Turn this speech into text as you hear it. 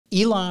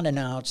Elon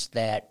announced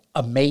that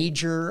a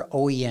major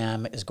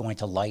OEM is going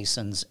to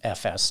license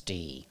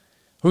FSD.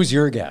 Who's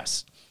your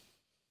guess?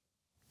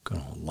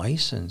 Going to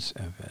license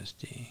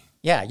FSD?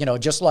 Yeah,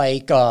 just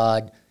like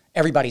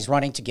everybody's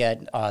running to get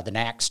the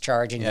NACS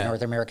charging, the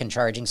North American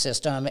charging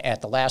system.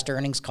 At the last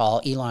earnings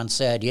call, Elon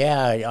said,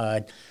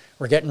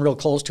 we're getting real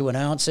close to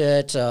announce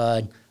it.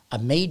 A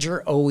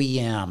major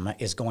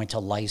OEM is going to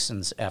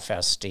license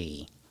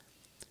FSD.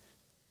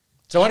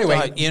 So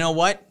anyway. You know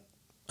what?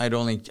 I'd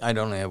only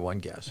have one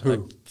guess.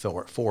 Who?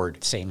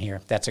 Ford. Same here.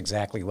 That's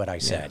exactly what I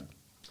said.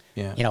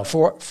 Yeah.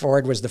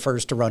 Ford was the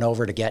first to run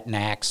over to get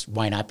NACS.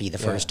 Why not be the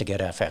first to get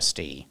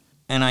FSD?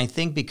 And I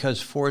think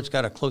because Ford's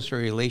got a closer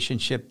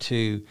relationship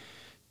to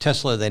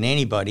Tesla than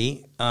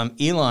anybody,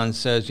 Elon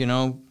says,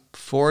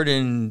 Ford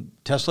and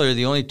Tesla are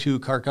the only two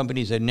car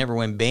companies that never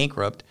went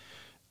bankrupt.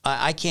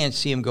 I can't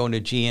see him going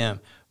to GM.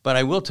 But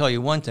I will tell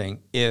you one thing.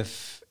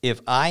 If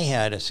I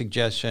had a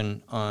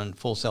suggestion on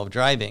full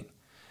self-driving,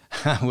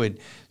 I would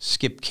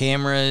skip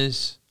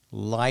cameras,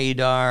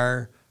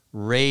 LiDAR,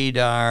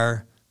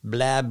 radar,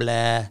 blah,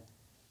 blah,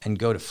 and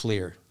go to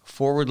FLIR.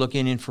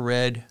 Forward-looking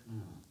infrared.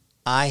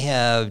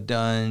 I've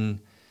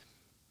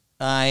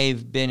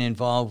been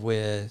involved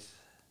with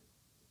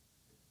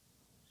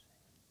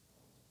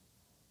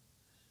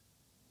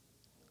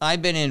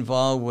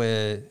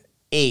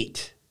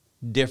 8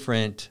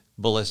 different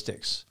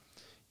ballistics.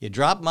 You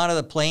drop them out of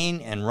the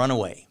plane and run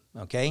away,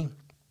 okay?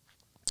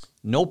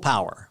 No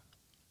power,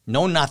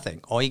 no nothing.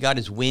 All you got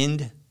is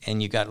wind,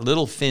 and you got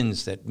little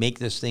fins that make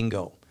this thing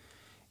go.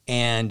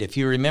 And if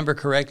you remember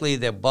correctly,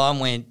 the bomb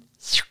went,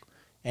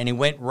 and it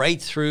went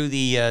right through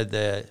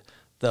the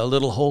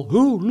little hole.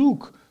 Ooh,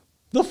 Luke,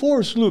 the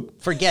force,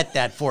 Luke. Forget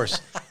that force.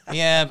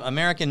 Yeah,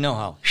 American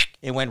know-how.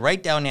 It went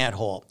right down that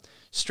hole.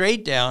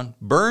 Straight down,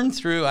 burned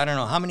through, I don't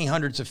know how many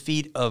hundreds of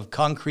feet of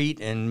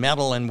concrete and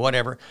metal and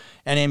whatever,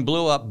 and then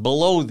blew up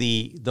below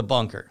the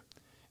bunker.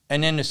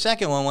 And then the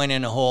second one went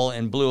in a hole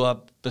and blew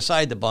up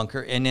beside the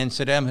bunker, and then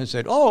Saddam has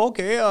said,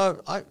 okay,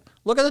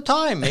 look at the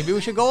time, maybe we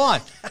should go on.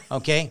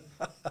 Okay?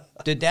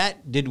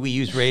 Did we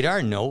use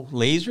radar? No.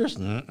 Lasers?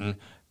 Mm-mm.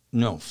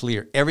 No,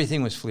 FLIR.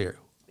 Everything was FLIR.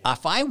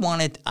 If I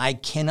wanted, I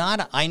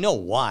know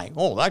why.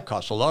 Oh, that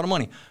costs a lot of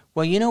money.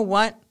 Well, you know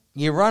what?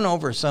 You run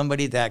over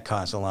somebody, that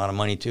costs a lot of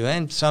money too,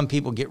 and some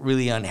people get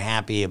really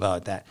unhappy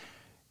about that.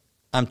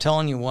 I'm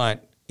telling you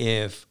what,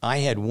 if I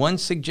had one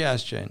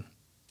suggestion,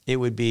 it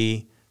would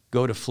be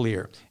go to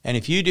FLIR. And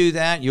if you do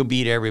that, you'll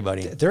beat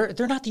everybody. They're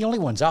not the only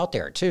ones out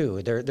there,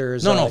 too.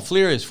 There's No,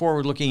 FLIR is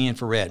forward-looking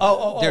infrared.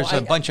 There's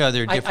a bunch of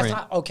other different...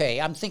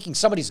 I'm thinking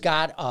somebody's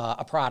got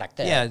a product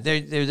there. Yeah,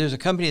 there's a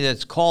company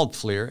that's called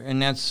FLIR,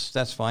 and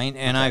that's fine.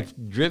 And okay.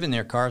 I've driven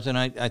their cars, and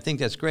I think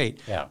that's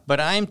great. Yeah. But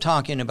I'm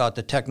talking about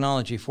the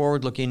technology,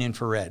 forward-looking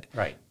infrared.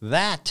 Right.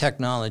 That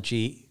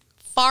technology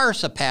far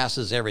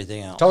surpasses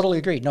everything else. Totally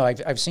agreed. No,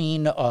 I've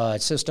seen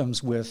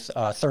systems with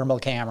thermal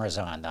cameras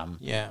on them.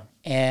 Yeah.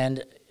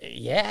 And...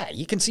 yeah,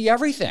 you can see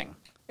everything.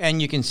 And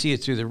you can see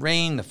it through the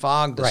rain, the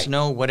fog, the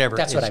snow, whatever.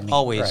 That's what I mean.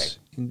 Always.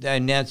 Right.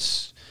 And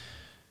that's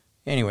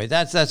kind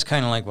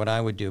of like what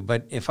I would do.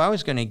 But if I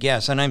was going to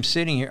guess, and I was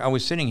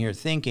sitting here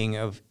thinking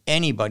of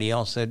anybody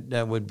else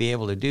that would be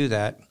able to do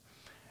that,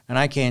 and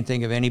I can't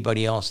think of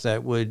anybody else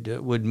that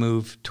would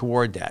move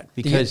toward that.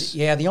 Because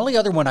the only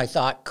other one I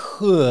thought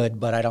could,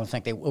 but I don't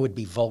think it would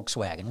be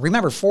Volkswagen.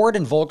 Remember, Ford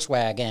and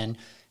Volkswagen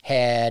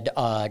had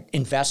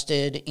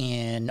invested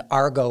in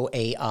Argo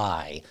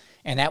AI,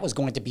 and that was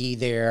going to be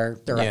their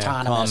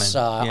autonomous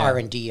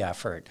R&D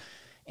effort.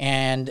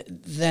 And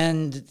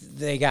then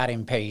they got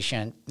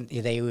impatient.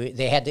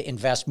 They had to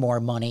invest more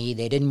money.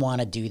 They didn't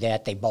want to do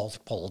that. They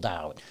both pulled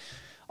out.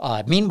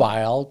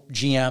 Meanwhile,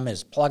 GM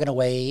is plugging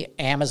away.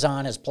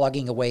 Amazon is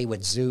plugging away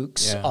with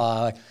Zoox.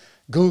 Yeah.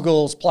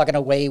 Google's plugging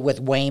away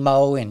with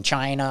Waymo in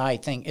China. I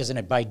think, isn't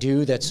it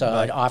Baidu that's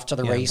off to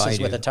the races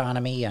Baidu. With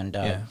autonomy? And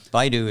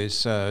Baidu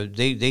is,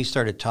 they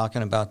started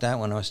talking about that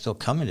when I was still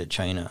coming to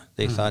China.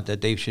 They thought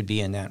that they should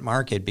be in that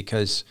market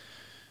because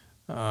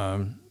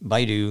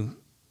Baidu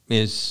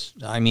is,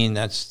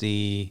 that's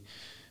the,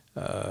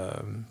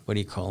 what do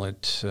you call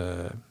it,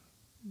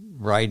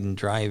 ride and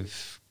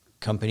drive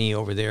company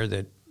over there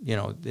that,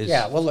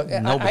 look,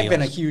 I've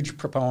been a huge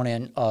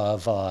proponent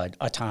of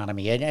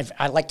autonomy, and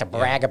I like to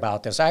brag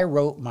about this. I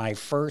wrote my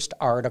first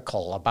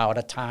article about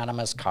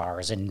autonomous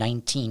cars in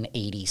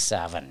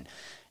 1987,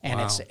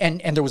 and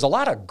and there was a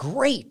lot of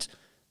great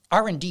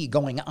R&D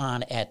going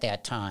on at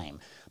that time,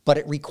 but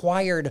it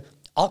required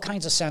all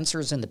kinds of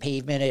sensors in the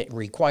pavement. It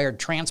required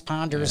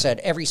transponders at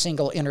every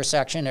single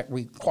intersection. It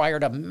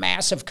required a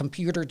massive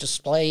computer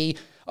display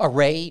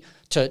array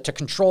to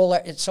control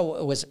it. So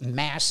it was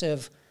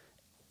massive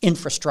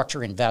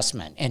infrastructure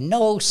investment, and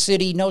no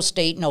city, no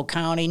state, no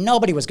county,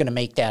 nobody was going to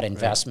make that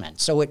investment.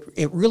 Right. So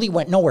it really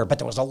went nowhere, but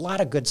there was a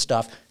lot of good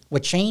stuff.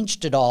 What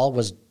changed it all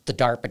was the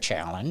DARPA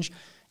challenge,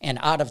 and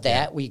out of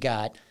that we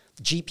got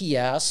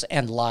GPS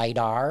and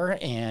LiDAR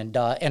and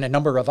a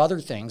number of other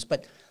things,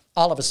 but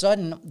all of a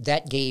sudden,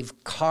 that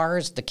gave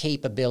cars the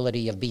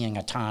capability of being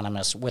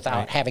autonomous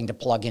without having to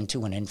plug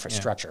into an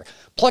infrastructure.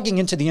 Plugging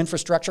into the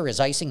infrastructure is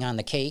icing on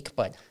the cake,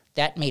 but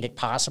that made it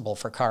possible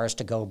for cars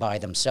to go by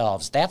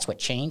themselves. That's what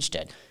changed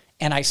it.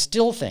 And I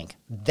still think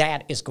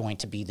that is going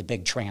to be the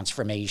big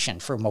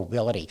transformation for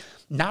mobility,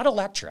 not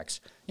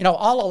electrics. You know,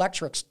 all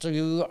electrics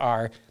do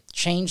are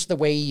change the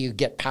way you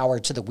get power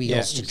to the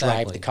wheels to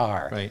drive the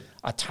car. Right.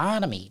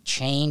 Autonomy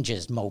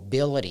changes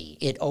mobility.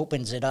 It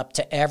opens it up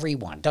to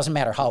everyone. Doesn't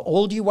matter how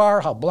old you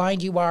are, how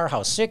blind you are,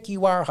 how sick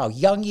you are, how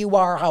young you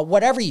are, how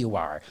whatever you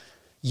are.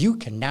 You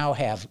can now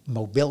have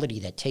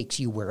mobility that takes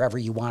you wherever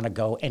you want to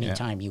go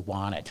anytime you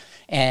want it.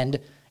 And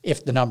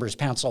if the numbers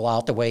pencil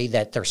out the way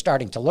that they're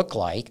starting to look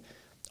like,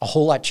 a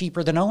whole lot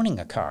cheaper than owning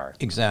a car.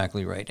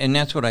 Exactly right. And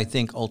that's what I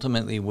think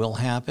ultimately will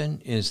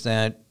happen, is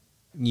that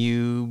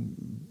you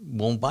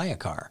won't buy a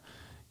car.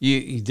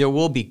 There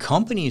will be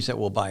companies that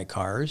will buy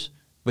cars,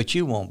 but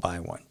you won't buy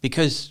one.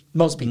 Because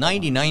most people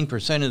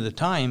 99% of the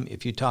time,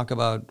 if you talk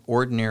about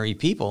ordinary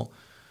people,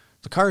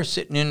 the car is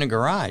sitting in the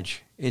garage.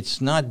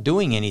 It's not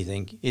doing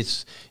anything.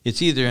 It's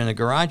either in a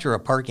garage or a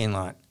parking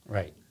lot.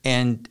 Right.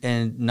 And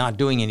not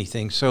doing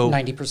anything. So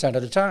 90%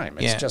 of the time,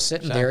 it's just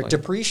sitting there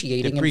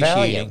depreciating in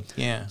value.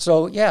 Yeah.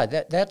 So yeah,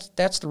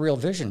 that's the real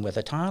vision with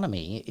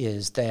autonomy,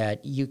 is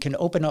that you can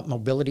open up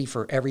mobility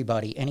for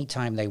everybody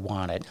anytime they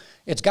want it.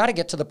 It's got to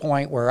get to the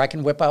point where I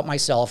can whip out my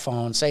cell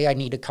phone, say I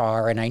need a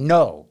car, and I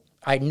know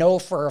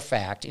for a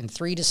fact in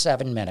 3 to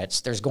 7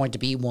 minutes there's going to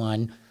be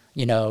one,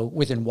 you know,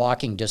 within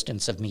walking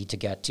distance of me to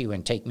get to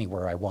and take me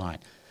where I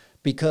want.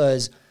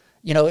 Because,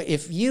 you know,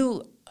 if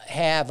you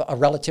have a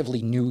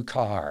relatively new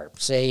car,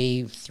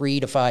 say 3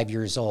 to 5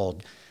 years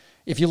old,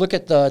 if you look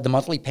at the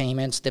monthly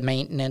payments, the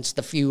maintenance,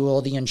 the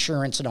fuel, the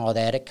insurance, and all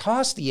that, it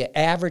costs the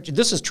average,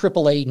 this is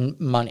AAA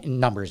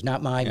numbers,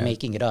 not mine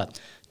making it up,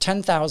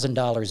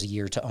 $10,000 a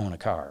year to own a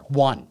car.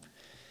 One.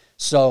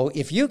 So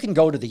if you can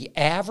go to the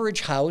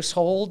average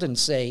household and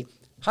say,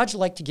 how'd you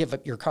like to give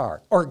up your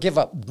car? Or give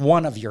up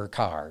one of your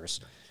cars?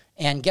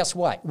 And guess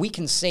what? We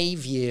can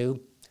save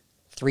you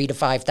 $3,000 to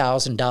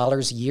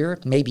 $5,000 a year,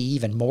 maybe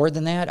even more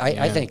than that.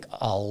 I think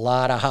a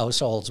lot of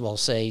households will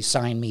say,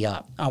 sign me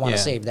up. I want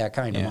to save that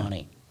kind of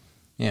money.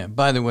 Yeah.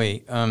 By the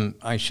way,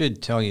 I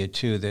should tell you,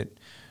 too, that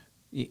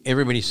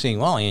everybody's saying,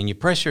 well, and you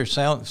press your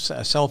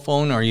cell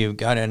phone or you've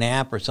got an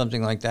app or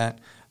something like that.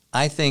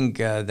 I think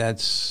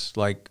that's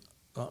like,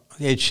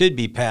 it should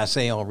be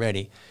passé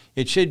already.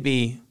 It should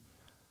be,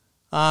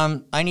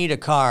 I need a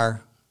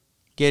car,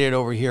 get it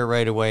over here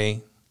right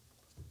away.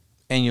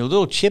 And your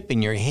little chip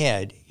in your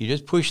head, you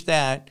just push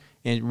that,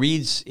 and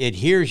it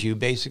hears you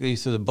basically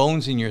through the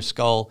bones in your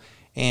skull,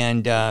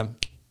 and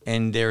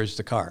there's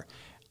the car.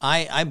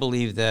 I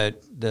believe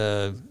that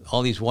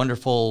all these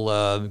wonderful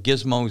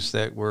gizmos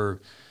that we're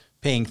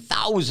paying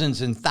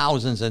thousands and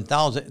thousands and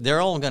thousands, they're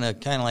all going to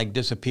kind of like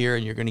disappear,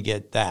 and you're going to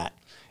get that.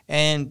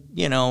 And,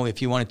 you know,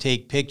 if you want to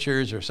take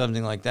pictures or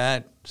something like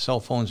that, cell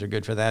phones are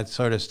good for that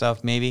sort of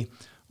stuff maybe.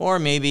 Or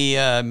maybe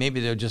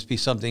there'll just be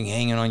something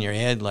hanging on your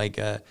head like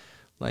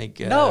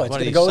no, it's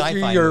going to go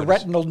through your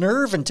retinal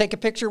nerve and take a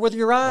picture with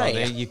your eye.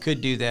 Well, you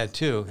could do that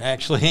too.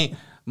 Actually,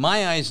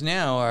 my eyes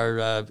now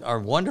are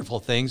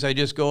wonderful things. I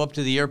just go up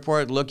to the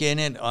airport, look in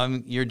it,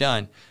 you're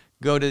done.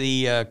 Go to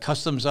the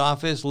customs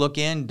office, look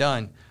in,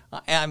 done.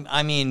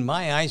 I mean,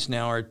 my eyes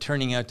now are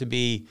turning out to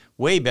be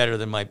way better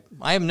than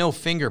I have no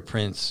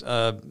fingerprints.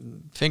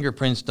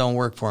 Fingerprints don't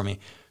work for me.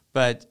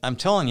 But I'm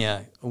telling you,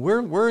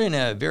 we're in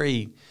a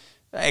very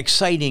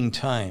exciting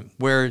time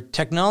where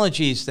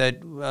technologies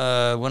that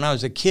when I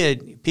was a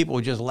kid, people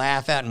would just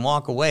laugh at and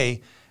walk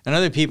away, and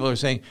other people are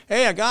saying,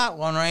 hey, I got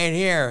one right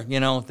here. You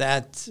know,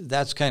 that's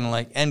kind of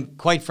like, and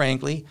quite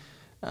frankly,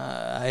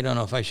 I don't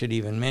know if I should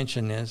even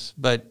mention this,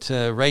 but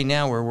right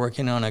now we're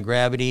working on a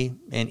gravity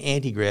and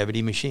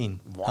anti-gravity machine.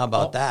 Wow. How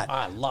about that?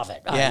 I love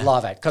it. I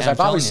love it. Because I've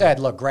always said,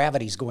 look,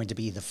 gravity's going to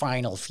be the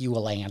final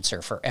fuel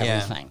answer for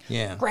everything.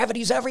 Yeah.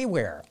 Gravity's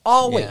everywhere,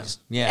 always,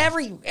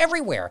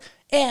 everywhere.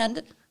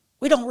 And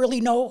we don't really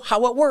know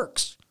how it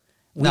works.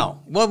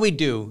 No. What we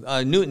do,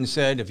 Newton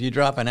said, if you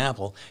drop an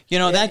apple, you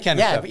know, that kind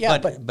of stuff. Yeah,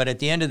 but at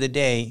the end of the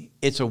day,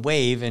 it's a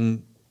wave,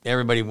 and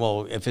everybody,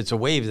 well, if it's a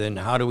wave, then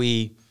how do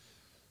we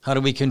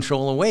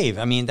control a wave?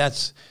 I mean,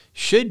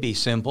 should be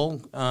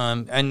simple.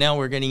 And now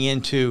we're getting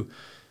into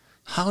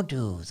how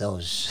do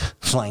those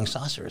flying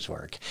saucers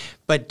work?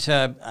 But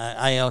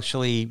I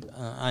actually,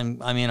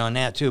 I'm in on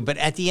that too. But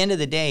at the end of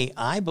the day,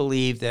 I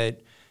believe that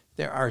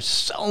there are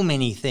so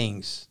many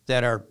things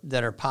that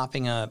are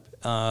popping up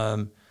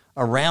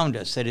around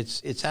us that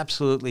it's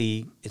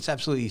absolutely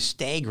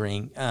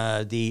staggering,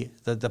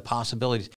 the possibilities.